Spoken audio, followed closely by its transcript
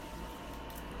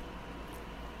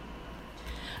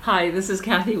Hi, this is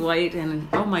Kathy White, and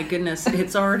oh my goodness,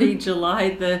 it's already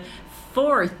July the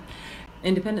 4th.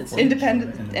 Independence Day.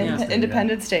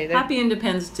 Independence Day. Happy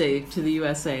Independence Day to the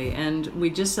USA. And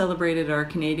we just celebrated our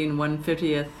Canadian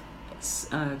 150th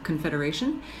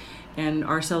Confederation. And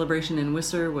our celebration in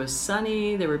Whistler was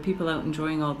sunny. There were people out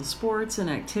enjoying all the sports and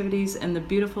activities, and the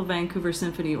beautiful Vancouver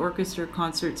Symphony Orchestra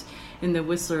concerts in the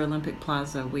Whistler Olympic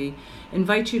Plaza. We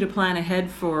invite you to plan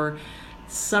ahead for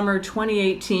summer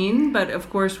 2018, but of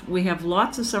course we have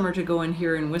lots of summer to go in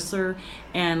here in Whistler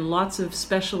and lots of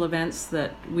special events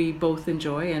that we both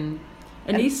enjoy. And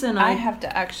Anissa and I have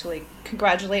to actually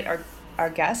congratulate our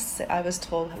guests. I was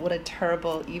told what a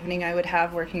terrible evening I would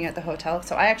have working at the hotel,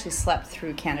 so I actually slept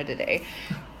through Canada Day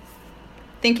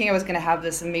thinking I was going to have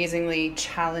this amazingly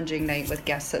challenging night with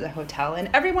guests at the hotel, and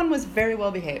everyone was very well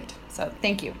behaved. So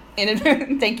thank you. And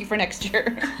thank you for next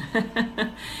year.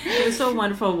 It was so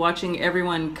wonderful watching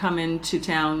everyone come into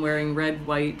town wearing red,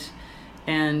 white,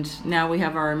 and now we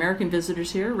have our American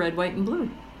visitors here, red, white, and blue.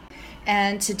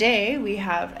 And today we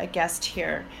have a guest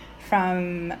here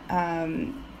from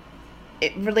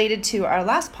related to our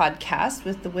last podcast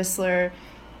with the Whistler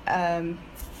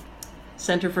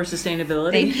Center for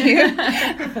Sustainability. Thank you.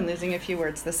 I've been losing a few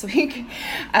words this week.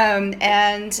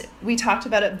 And we talked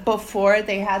about it before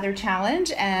they had their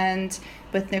challenge, and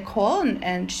with Nicole,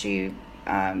 and she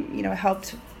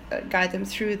helped guide them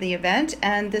through the event.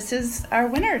 And this is our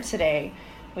winner today,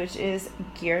 which is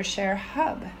GearShare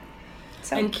Hub.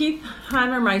 So. And Keith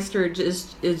Heimermeister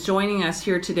is joining us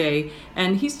here today,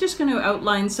 and he's just going to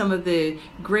outline some of the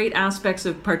great aspects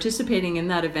of participating in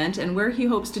that event and where he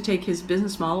hopes to take his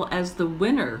business model as the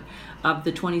winner of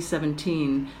the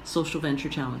 2017 Social Venture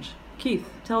Challenge. Keith,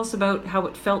 tell us about how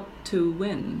it felt to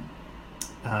win.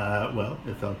 Well,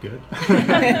 it felt good.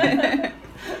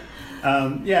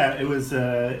 It was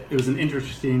an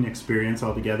interesting experience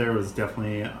altogether. It was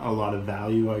definitely a lot of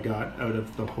value I got out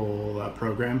of the whole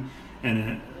program.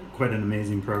 And quite an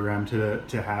amazing program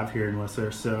to have here in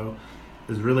Whistler. So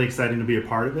it was really exciting to be a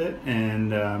part of it.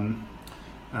 And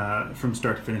from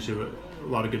start to finish, it was a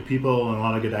lot of good people and a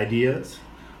lot of good ideas.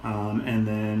 And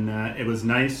then it was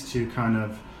nice to kind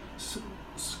of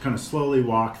slowly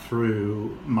walk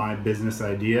through my business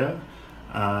idea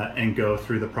and go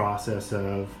through the process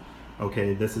of,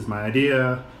 okay, this is my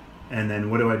idea. And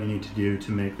then what do I need to do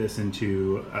to make this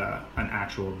into an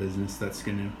actual business that's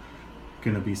going to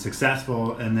be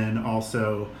successful, and then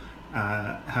also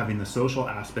having the social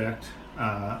aspect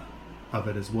of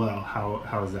it as well.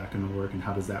 How is that going to work, and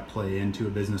how does that play into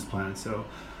a business plan? So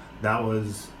that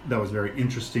was very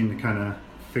interesting to kind of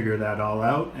figure that all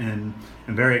out, and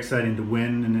very exciting to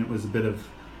win. And it was a bit of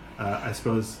I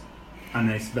suppose a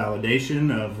nice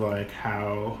validation of like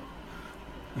how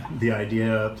the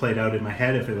idea played out in my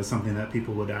head, if it was something that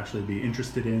people would actually be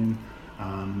interested in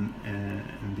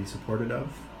and be supported of.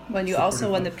 Well, you also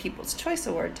won the People's Choice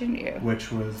Award, didn't you?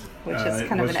 Which is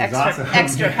kind of an extra awesome.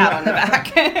 Extra pat on the back.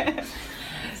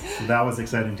 So that was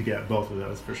exciting to get both of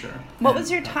those for sure. What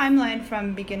was your timeline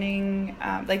from beginning?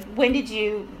 When did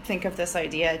you think of this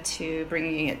idea to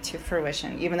bringing it to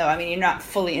fruition? Even though, you're not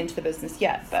fully into the business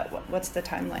yet, but what's the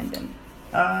timeline been?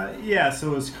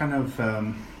 So it was kind of,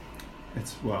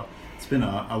 it's been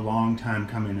a long time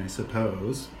coming, I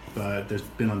suppose. But there's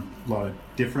been a lot of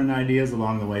different ideas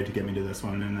along the way to get me to this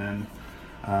one. And then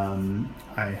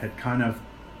I had kind of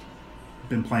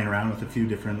been playing around with a few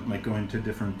different, going to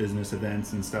different business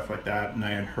events and stuff like that. And I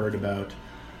had heard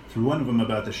through one of them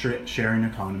about the sharing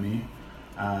economy,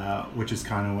 which is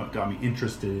kind of what got me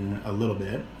interested in it a little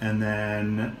bit. And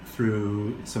then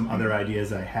through some other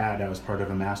ideas I was part of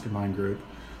a mastermind group.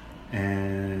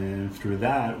 And through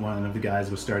that, one of the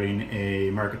guys was starting a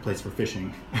marketplace for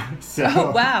fishing. So,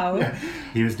 oh, wow. Yeah,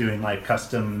 he was doing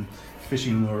custom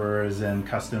fishing lures and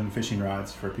custom fishing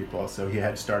rods for people. So he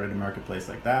had started a marketplace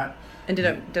like that. And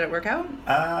did it work out?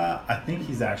 I think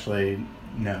he's actually,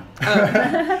 no.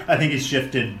 Oh. I think he's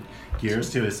shifted gears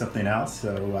to something else.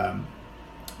 So,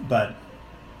 but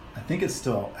I think it's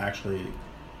still actually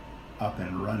up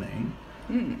and running.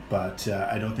 But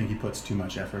I don't think he puts too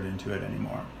much effort into it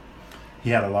anymore. He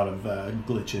had a lot of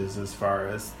glitches as far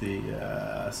as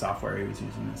the software he was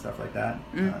using and stuff like that.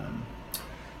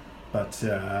 But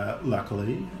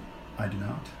luckily, I do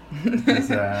not.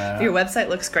 Your website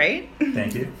looks great.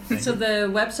 Thank you. So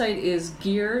the website is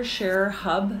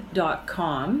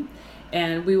gearsharehub.com,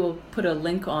 and we will put a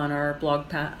link on our blog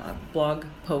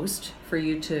post for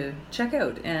you to check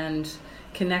out and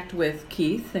connect with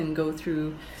Keith and go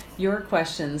through your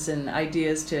questions and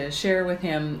ideas to share with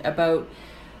him about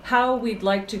how we'd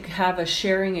like to have a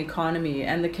sharing economy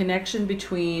and the connection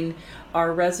between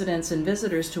our residents and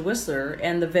visitors to Whistler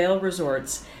and the Vail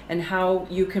resorts, and how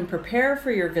you can prepare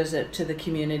for your visit to the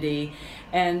community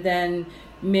and then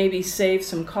maybe save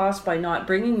some cost by not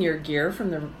bringing your gear from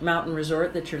the mountain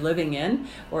resort that you're living in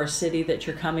or a city that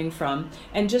you're coming from,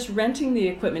 and just renting the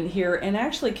equipment here and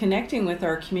actually connecting with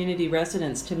our community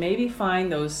residents to maybe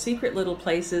find those secret little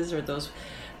places or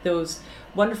those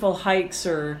wonderful hikes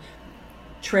or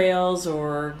trails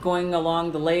or going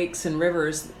along the lakes and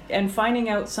rivers and finding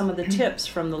out some of the tips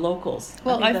from the locals.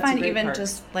 Well, think I that's a find great even part.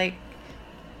 just like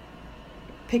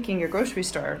picking your grocery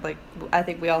store, like I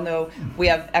think we all know we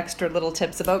have extra little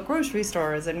tips about grocery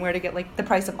stores and where to get, like the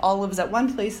price of olives at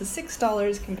one place is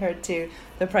 $6 compared to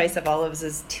the price of olives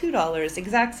is $2.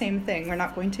 Exact same thing. We're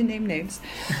not going to name names.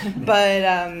 But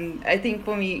I think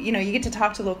when you get to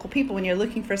talk to local people when you're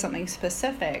looking for something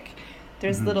specific,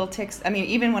 there's little ticks. I mean,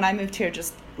 even when I moved here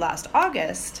just last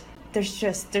August,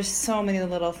 there's so many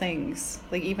little things,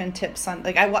 like even tips on,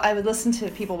 like I would listen to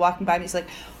people walking by me, it's like,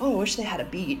 oh, I wish they had a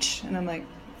beach. And I'm like,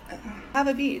 have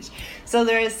a beach. So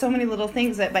there is so many little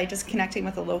things that by just connecting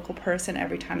with a local person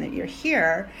every time that you're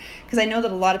here, because I know that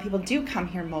a lot of people do come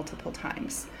here multiple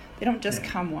times. They don't just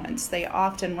come once. They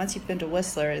often, once you've been to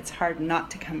Whistler, it's hard not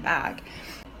to come back.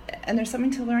 And there's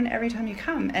something to learn every time you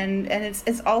come. And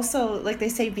it's also, like they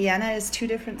say, Vienna is two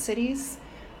different cities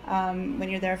when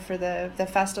you're there for the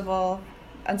festival.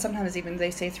 And sometimes even they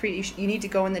say three. You need to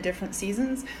go in the different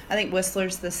seasons. I think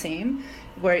Whistler's the same,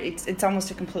 where it's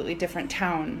almost a completely different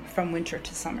town from winter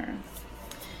to summer.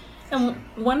 And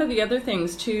one of the other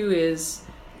things too is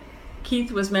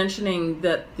Keith was mentioning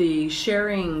that the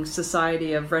sharing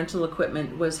society of rental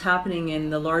equipment was happening in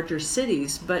the larger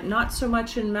cities, but not so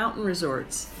much in mountain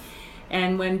resorts.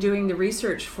 And when doing the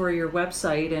research for your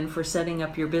website and for setting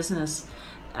up your business,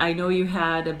 I know you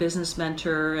had a business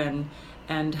mentor and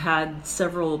had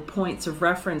several points of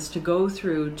reference to go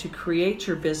through to create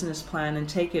your business plan and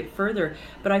take it further.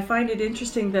 But I find it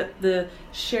interesting that the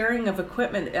sharing of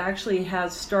equipment actually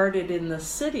has started in the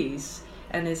cities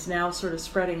and is now sort of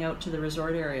spreading out to the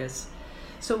resort areas.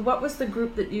 So what was the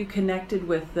group that you connected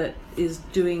with that is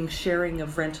doing sharing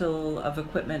of rental of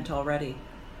equipment already?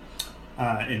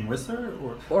 In Whistler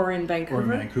Or in Vancouver? Or in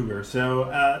Vancouver. So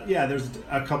there's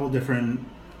a couple different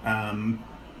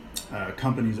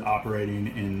companies operating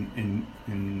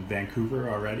in Vancouver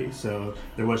already. So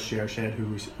there was ShareShed,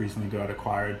 who recently got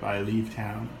acquired by Leave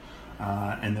Town,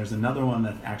 and there's another one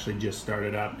that actually just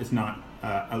started up. It's not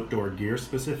outdoor gear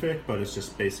specific, but it's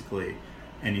just basically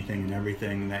anything and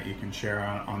everything that you can share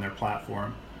on their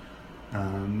platform.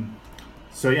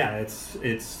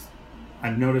 It's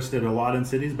I've noticed it a lot in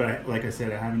cities, but like I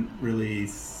said, I haven't really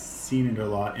seen it a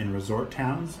lot in resort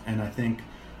towns, and I think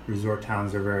resort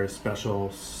towns are very special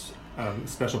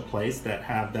place that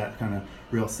have that kind of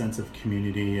real sense of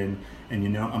community, and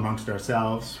amongst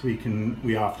ourselves we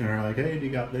often are like, hey, do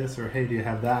you got this, or hey, do you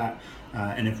have that,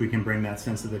 and if we can bring that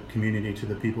sense of the community to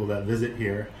the people that visit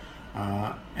here,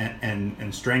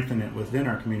 and strengthen it within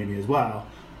our community as well,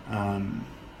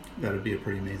 that would be a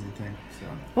pretty amazing thing. So.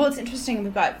 Well, it's interesting.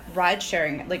 We've got ride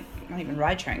sharing, like not even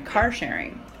ride sharing, car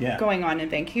sharing going on in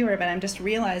Vancouver, but I'm just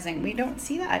realizing we don't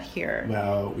see that here.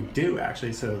 Well, we do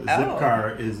actually. So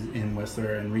Zipcar is in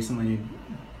Whistler, and recently,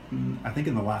 I think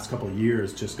in the last couple of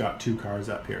years, just got 2 cars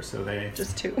up here. So they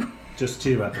just two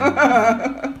at the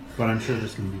moment. But I'm sure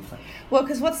there's going to be plenty. Well,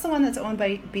 because what's the one that's owned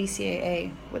by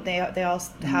BCAA? What they all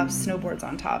have snowboards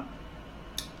on top.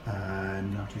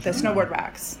 I'm not too The sure. snowboard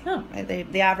racks. Oh.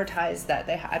 They advertise that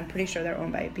I'm pretty sure they're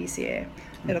owned by BCA.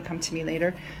 It'll come to me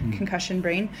later. Concussion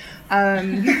brain.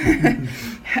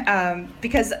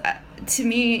 Because to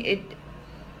me,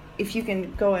 if you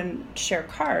can go and share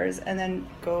cars and then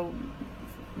go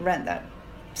rent that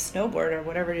snowboard or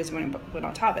whatever it is when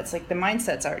on top, it's like the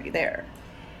mindset's already there.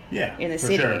 Yeah, in the for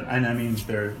city. sure. And I mean,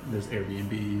 there's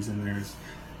Airbnbs and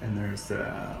there's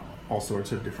all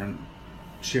sorts of different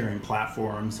sharing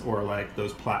platforms, or like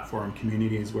those platform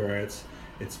communities where it's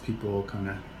people kind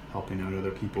of helping out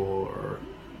other people, or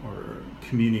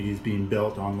communities being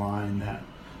built online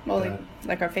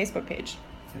like our Facebook page.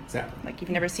 Exactly. Like I've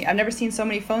never seen so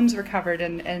many phones recovered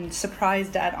and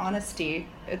surprised at honesty.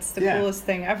 It's the coolest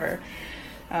thing ever.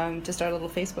 Just our little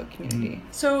Facebook community.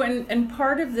 So, and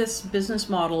part of this business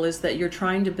model is that you're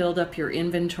trying to build up your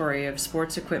inventory of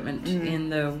sports equipment in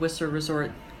the Whistler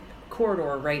Resort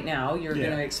corridor right now. You're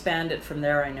going to expand it from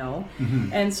there, I know.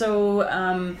 And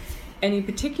so, any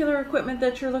particular equipment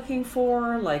that you're looking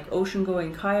for, like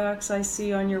ocean-going kayaks I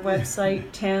see on your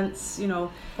website, tents,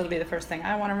 That'll be the first thing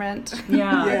I want to rent.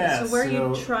 Yeah. So where are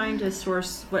you trying to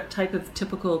source what type of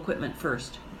typical equipment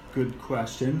first? good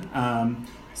question.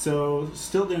 So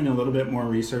still doing a little bit more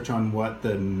research on what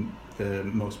the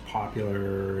most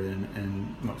popular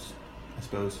and most, I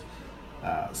suppose,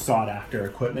 sought after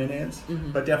equipment is.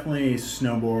 Mm-hmm. But definitely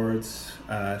snowboards.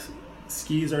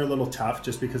 Skis are a little tough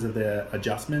just because of the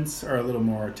adjustments are a little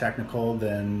more technical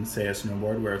than, say, a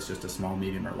snowboard where it's just a small,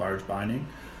 medium, or large binding.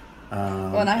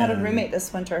 Well, and I had a roommate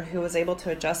this winter who was able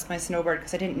to adjust my snowboard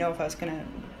because I didn't know if I was going to,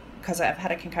 because I've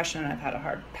had a concussion and I've had a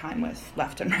hard time with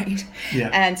left and right. Yeah.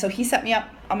 And so he set me up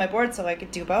on my board so I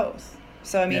could do both.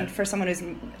 So, I mean, Yeah. for someone who's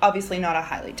obviously not a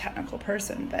highly technical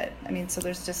person, but I mean, so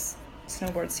there's just,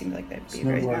 snowboards seem like they'd be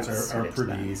very well Snowboards are suited to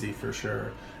pretty that. easy for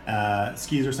sure.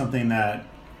 Skis are something that,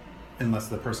 unless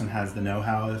the person has the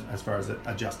know-how as far as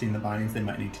adjusting the bindings, they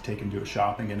might need to take them to a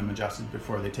shop and get them adjusted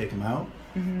before they take them out.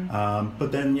 Mm-hmm.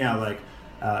 But then, yeah, like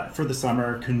for the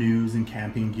summer, canoes and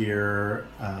camping gear,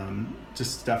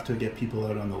 just stuff to get people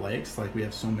out on the lakes. Like we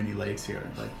have so many lakes here.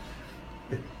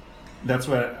 That's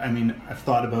what I mean. I've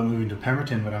thought about moving to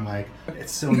Pemberton, but I'm like,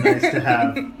 it's so nice to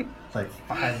have like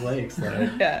 5 lakes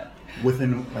that Yeah.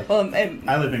 within like. Well,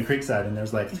 I live in Creekside, and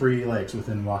there's like 3 lakes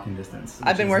within walking distance.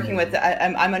 I've been which is working with,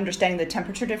 amazing. I'm understanding the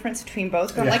temperature difference between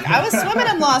both. I'm Yeah. like, I was swimming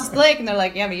in Lost Lake, and they're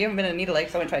like, yeah, but you haven't been in Needle Lake,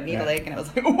 so I went to try Needle Yeah. Lake, and I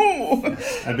was like, ooh.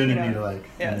 I've been in you know. Needle Lake.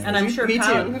 Yes. And I'm sure Me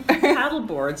too. paddle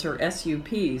boards or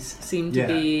SUPs seem to Yeah.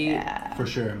 be Yeah. For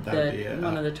sure, that would be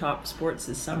one of the top sports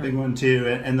this a summer. big one too.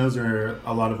 And those are,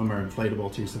 a lot of them are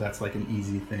inflatable too, so that's like an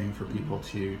easy thing for people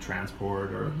to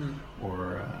transport or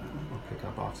pick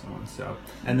up off someone. So,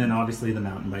 and then obviously the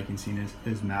mountain biking scene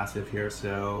is massive here.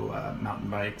 So mountain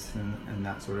bikes and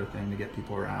that sort of thing to get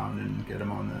people around and get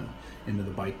them on into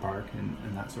the bike park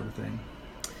and that sort of thing.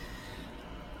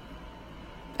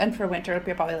 And for winter, it'll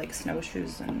be probably like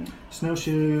snowshoes and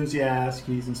Snowshoes, yeah,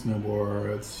 skis and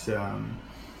snowboards,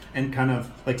 and kind of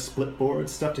like split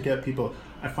boards, stuff to get people.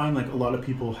 I find like a lot of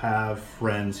people have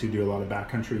friends who do a lot of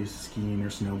backcountry skiing or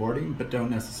snowboarding, but don't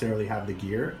necessarily have the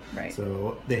gear. Right.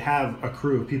 So they have a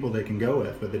crew of people they can go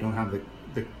with, but they don't have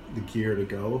the gear to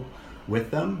go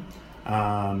with them.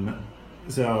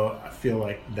 So I feel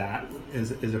like that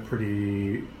is a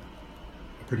pretty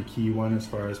key one as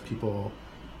far as people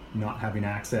not having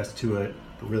access to it,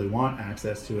 really want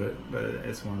access to it, but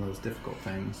it's one of those difficult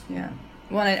things. yeah.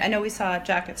 Well, I know we saw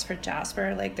jackets for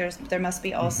Jasper. Like, there must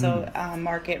be also a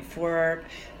market for,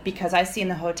 because I see in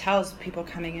the hotels people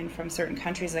coming in from certain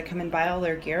countries that come and buy all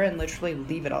their gear and literally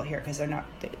leave it all here because they're not,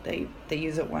 they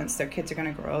use it once. Their kids are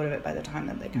going to grow out of it by the time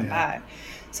that they come back.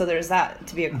 So there's that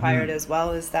to be acquired as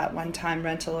well as that one-time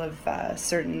rental of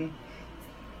certain,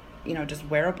 just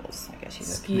wearables, I guess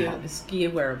you could. Ski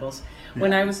wearables.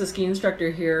 When I was a ski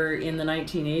instructor here in the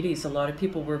 1980s, a lot of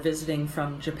people were visiting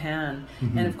from Japan,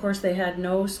 and of course they had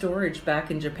no storage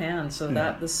back in Japan, so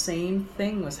that the same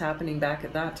thing was happening back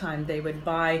at that time. They would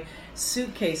buy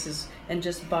suitcases and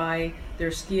just buy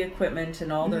their ski equipment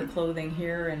and all their clothing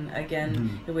here, and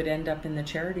again it would end up in the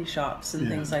charity shops and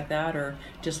things like that, or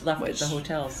just left at the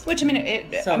hotels. Which, I mean,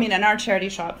 So- in our charity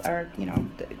shop,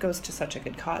 it goes to such a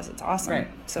good cause. It's awesome. Right.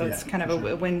 So Yeah, it's kind of for a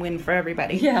sure. win-win for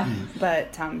everybody. Yeah.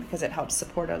 But because it helps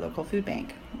support our local food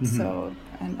bank. So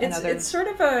and It's other. it's sort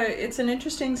of it's an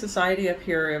interesting society up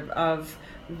here of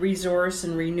resource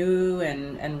and renew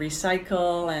and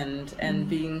recycle and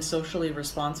being socially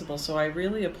responsible. So I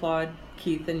really applaud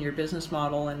Keith and your business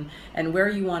model and where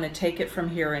you want to take it from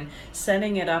here and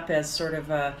setting it up as sort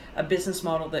of a business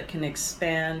model that can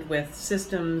expand with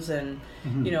systems and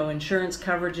insurance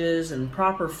coverages and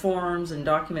proper forms and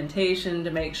documentation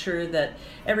to make sure that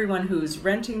everyone who's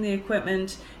renting the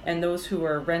equipment and those who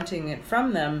are renting it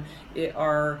from them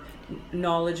are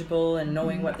knowledgeable and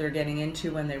knowing what they're getting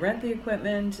into when they rent the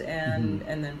equipment and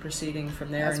then proceeding from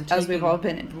there and as we've taking all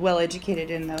been well educated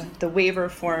in the waiver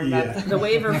form Yeah. of the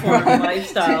waiver form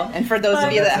lifestyle. And for those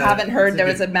of you that That's a- haven't heard, that's a there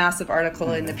was good- a massive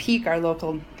article in the Peak, our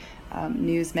local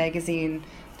news magazine,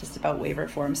 just about waiver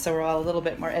forms. So we're all a little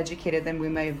bit more educated than we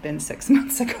may have been 6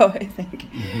 months ago, I think.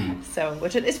 So,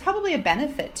 which is probably a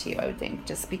benefit to you, I would think,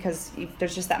 just because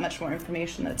there's just that much more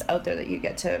information that's out there that you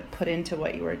get to put into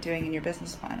what you are doing in your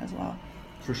business plan as well.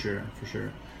 For sure.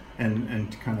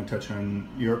 And to kind of touch on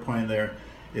your point there,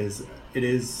 the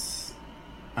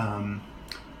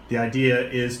idea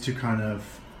is to kind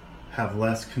of have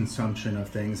less consumption of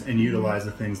things and utilize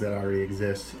the things that already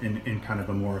exist in kind of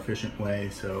a more efficient way.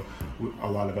 So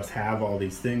a lot of us have all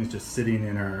these things just sitting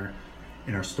in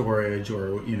in our storage,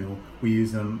 or we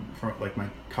use them for, like, my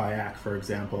kayak, for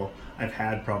example. I've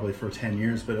had probably for 10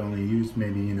 years, but only used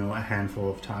maybe a handful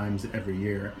of times every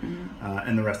year,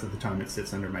 and the rest of the time it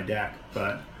sits under my deck.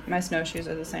 But my snowshoes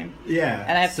are the same. Yeah,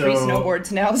 and I have 3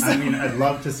 snowboards now. So. I mean, I'd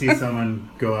love to see someone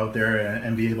go out there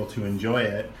and be able to enjoy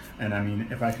it. And I mean,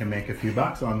 if I can make a few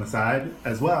bucks on the side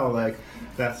as well, like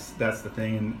that's the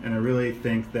thing. And I really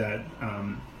think that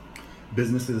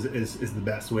business is the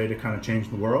best way to kind of change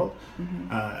the world,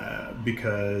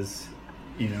 because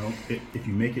if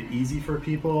you make it easy for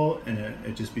people and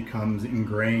it just becomes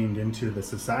ingrained into the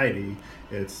society,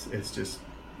 it's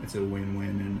a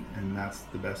win-win, and that's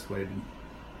the best way to.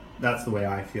 That's the way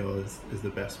I feel is the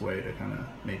best way to kind of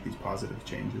make these positive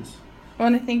changes. Well,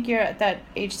 and I think you're at that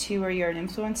age too where you're an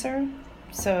influencer.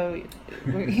 So,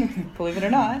 believe it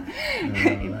or not,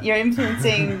 you're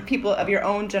influencing people of your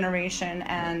own generation,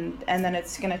 and then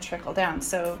it's going to trickle down.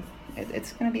 So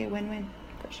it's going to be a win-win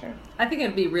for sure. I think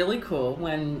it'd be really cool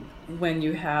when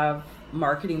you have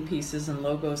marketing pieces and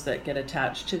logos that get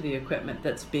attached to the equipment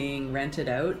that's being rented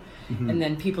out, and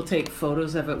then people take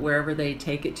photos of it wherever they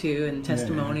take it to, and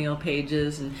testimonial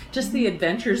pages, and just the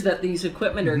adventures that these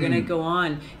equipment are going to go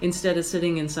on instead of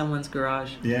sitting in someone's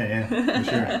garage. Yeah, for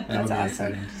sure. That That's would be awesome.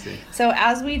 exciting to see. So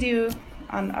as we do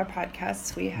on our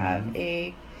podcasts, we have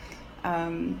a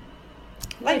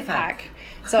life hack.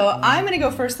 So I'm going to go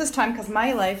first this time because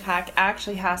my life hack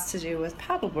actually has to do with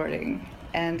paddleboarding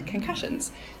and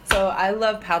concussions. So I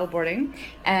love paddleboarding,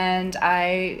 and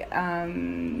I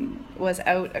was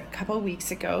out a couple of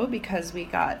weeks ago because we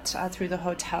got through the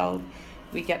hotel,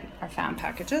 we get our fan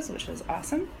packages, which was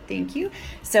awesome. Thank you.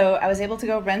 So I was able to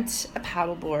go rent a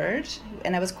paddleboard,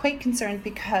 and I was quite concerned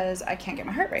because I can't get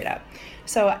my heart rate up.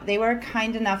 So they were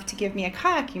kind enough to give me a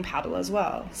kayaking paddle as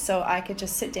well, so I could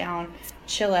just sit down,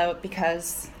 chill out,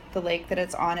 because the lake that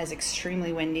it's on is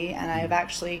extremely windy, and I've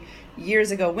actually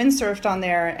years ago windsurfed on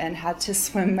there and had to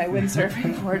swim my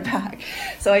windsurfing board back.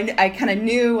 So I kind of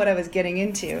knew what I was getting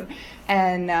into,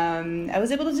 and I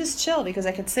was able to just chill because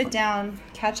I could sit down,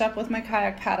 catch up with my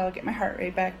kayak paddle, get my heart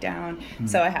rate back down.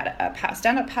 So I had a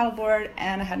stand-up paddleboard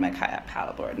and I had my kayak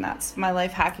paddleboard, and that's my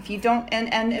life hack. If you don't,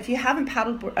 and if you haven't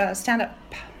paddled stand-up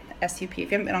SUP, if you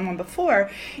haven't been on one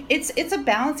before, it's a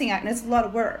balancing act, and it's a lot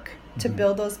of work to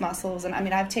build those muscles. And I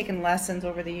mean, I've taken lessons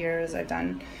over the years. I've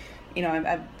done,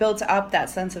 I've built up that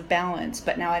sense of balance,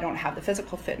 but now I don't have the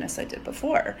physical fitness I did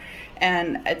before.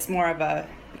 And it's more of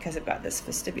because I've got this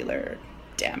vestibular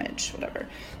damage, whatever,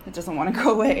 it doesn't want to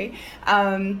go away.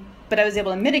 But I was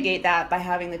able to mitigate that by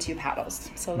having the 2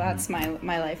 paddles. So that's my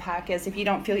life hack is, if you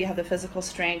don't feel you have the physical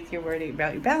strength, you're worried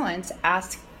about your balance,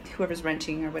 ask whoever's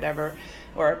renting or whatever,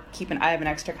 or I have an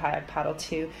extra kayak paddle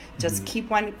too. Just keep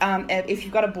one. If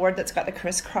you've got a board that's got the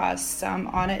crisscross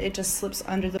on it, it just slips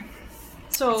under the.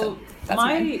 So that's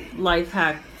my life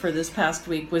hack for this past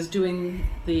week was doing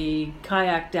the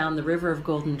kayak down the River of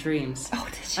Golden Dreams. Oh,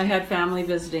 did you? I had family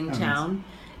visiting town,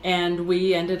 and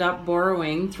we ended up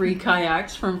borrowing 3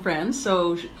 kayaks from friends.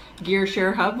 So Gear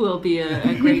Share Hub will be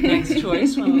a great next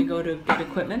choice when we go to get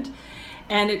equipment.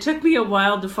 And it took me a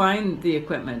while to find the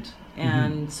equipment.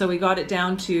 And so we got it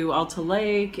down to Alta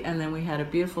Lake, and then we had a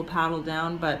beautiful paddle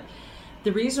down. But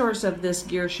the resource of this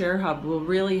Gear Share Hub will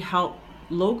really help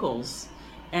locals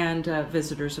and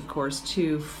visitors, of course,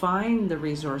 to find the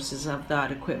resources of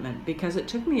that equipment, because it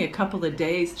took me a couple of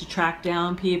days to track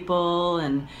down people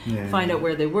and find out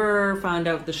where they were, find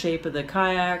out the shape of the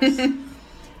kayaks.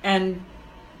 And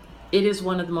it is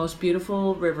one of the most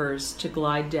beautiful rivers to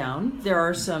glide down. There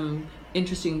are some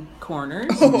interesting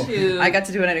corners. I got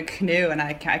to do it in a canoe, and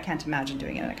I can't imagine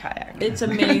doing it in a kayak. It's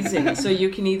amazing. So you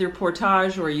can either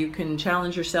portage, or you can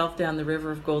challenge yourself down the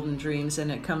River of Golden Dreams, and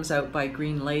it comes out by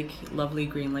Green Lake, lovely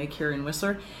Green Lake here in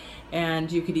Whistler. And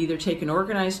you could either take an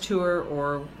organized tour,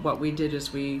 or what we did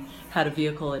is we had a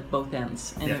vehicle at both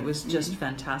ends, and it was just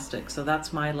fantastic. So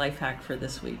that's my life hack for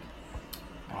this week.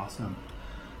 Awesome.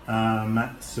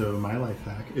 So my life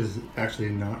hack is actually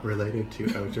not related to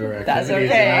outdoor activities. That's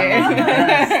okay. And I was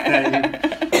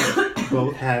impressed that you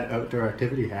both had outdoor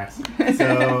activity hacks.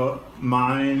 So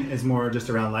mine is more just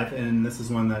around life, and this is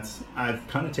one that's I've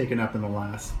kind of taken up in the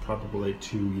last probably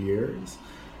 2 years.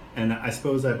 And I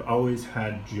suppose I've always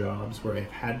had jobs where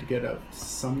I've had to get up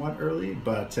somewhat early,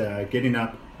 but getting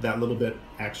up that little bit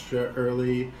extra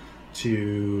early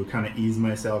to kind of ease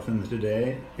myself into the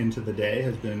day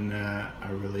has been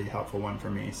a really helpful one for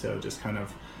me. So just kind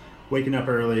of waking up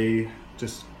early,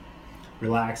 just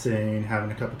relaxing,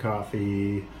 having a cup of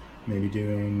coffee, maybe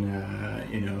doing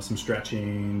some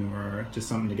stretching or just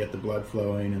something to get the blood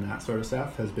flowing and that sort of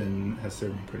stuff has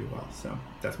served me pretty well. So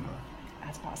that's my life.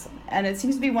 That's awesome. And it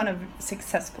seems to be one of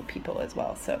successful people as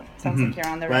well. So sounds like you're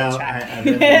on the right Well, track.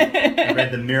 I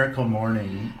read the Miracle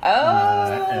Morning. Oh.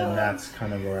 And that's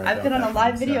kind of where I've got been on that a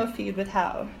live from, video so. feed with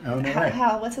Hal. Oh, no way.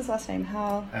 Hal, what's his last name?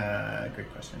 Hal.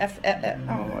 Great question. Oh,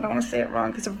 I don't want to say it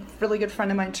wrong because a really good friend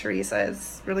of mine, Teresa,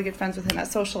 is really good friends with him at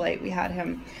Socialite. We had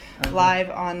him live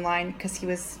online because he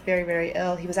was very, very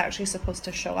ill. He was actually supposed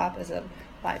to show up as a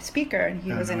live speaker, and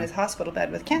he was in his hospital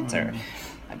bed with cancer,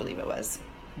 I believe it was.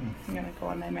 I'm going to go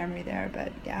on my memory there,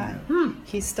 but yeah.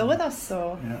 He's still with us,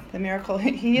 so the miracle,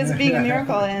 he is being a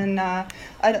miracle, and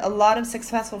a lot of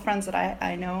successful friends that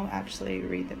I know actually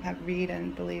read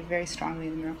and believe very strongly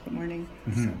in the Miracle Morning.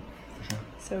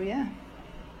 So yeah.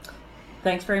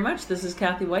 Thanks very much. This is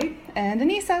Kathy White. And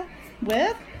Anissa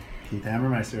with Keith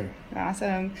Hammermeister.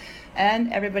 Awesome.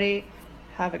 And everybody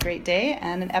have a great day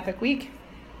and an epic week.